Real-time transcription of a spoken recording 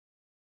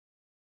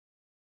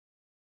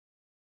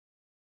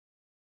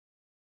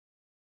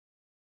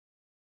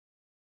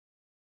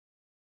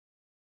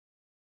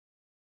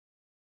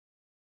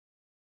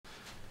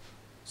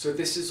So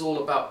this is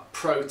all about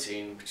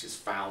protein, which is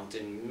found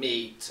in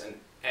meat and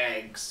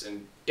eggs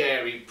and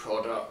dairy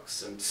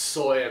products and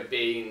soya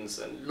beans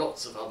and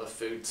lots of other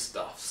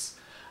foodstuffs.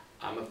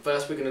 And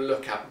first we're going to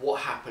look at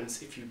what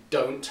happens if you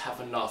don't have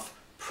enough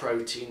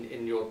protein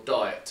in your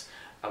diet.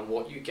 And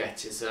what you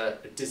get is a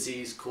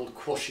disease called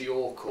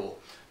kwashiorkor,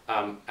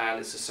 and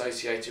it's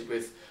associated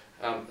with,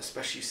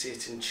 especially you see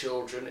it in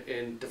children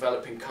in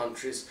developing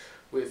countries,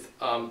 with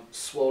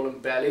swollen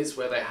bellies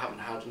where they haven't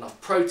had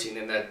enough protein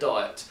in their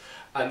diet.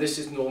 And this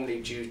is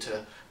normally due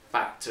to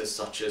factors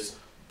such as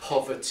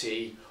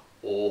poverty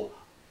or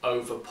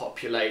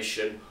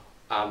overpopulation,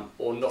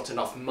 or not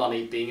enough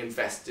money being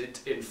invested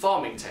in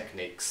farming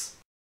techniques.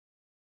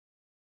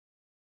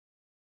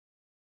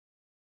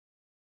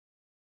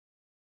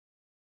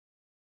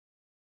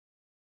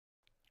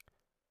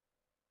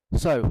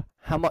 So,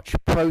 how much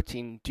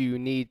protein do you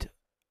need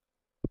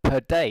per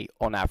day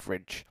on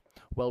average?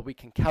 Well, we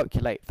can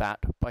calculate that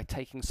by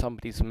taking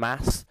somebody's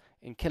mass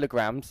in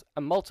kilograms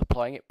and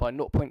multiplying it by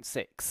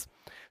 0.6.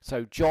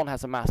 So John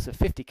has a mass of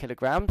 50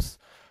 kilograms.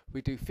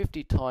 We do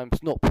 50 times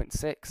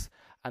 0.6,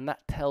 and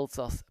that tells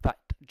us that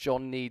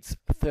John needs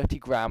 30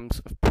 grams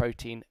of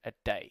protein a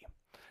day.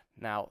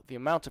 Now, the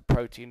amount of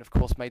protein, of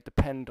course, may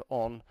depend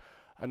on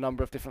a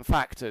number of different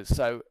factors.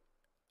 So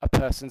a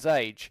person's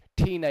age.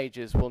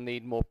 Teenagers will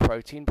need more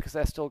protein because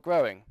they're still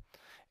growing.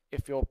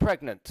 If you're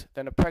pregnant,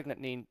 then a pregnant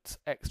needs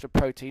extra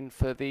protein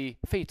for the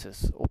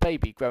fetus or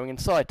baby growing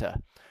inside her.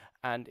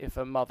 And if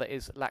a mother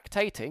is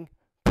lactating,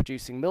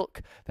 producing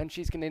milk, then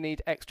she's going to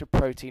need extra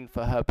protein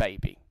for her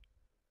baby.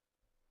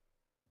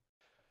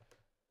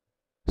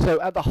 So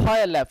at the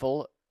higher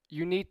level,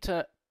 you need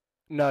to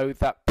know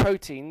that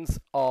proteins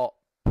are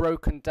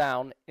broken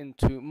down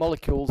into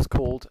molecules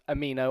called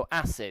amino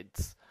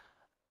acids,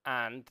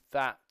 and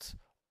that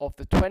of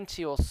the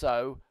 20 or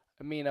so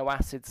amino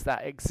acids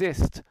that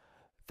exist,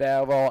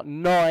 there are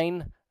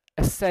 9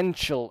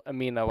 essential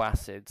amino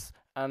acids,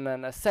 and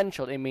an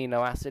essential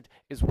amino acid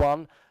is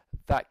one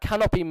that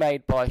cannot be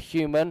made by a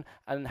human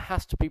and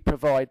has to be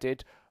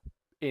provided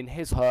in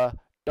his or her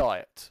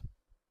diet.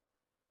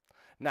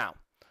 Now,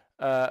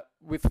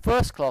 with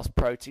first-class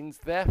proteins,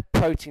 they're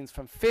proteins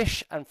from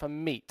fish and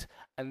from meat,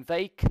 and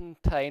they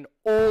contain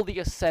all the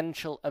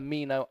essential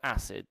amino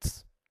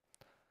acids.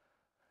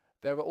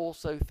 There are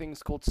also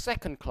things called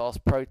second-class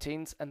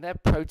proteins, and they're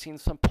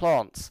proteins from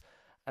plants.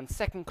 And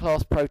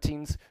second-class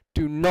proteins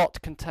do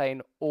not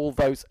contain all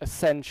those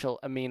essential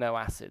amino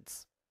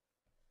acids.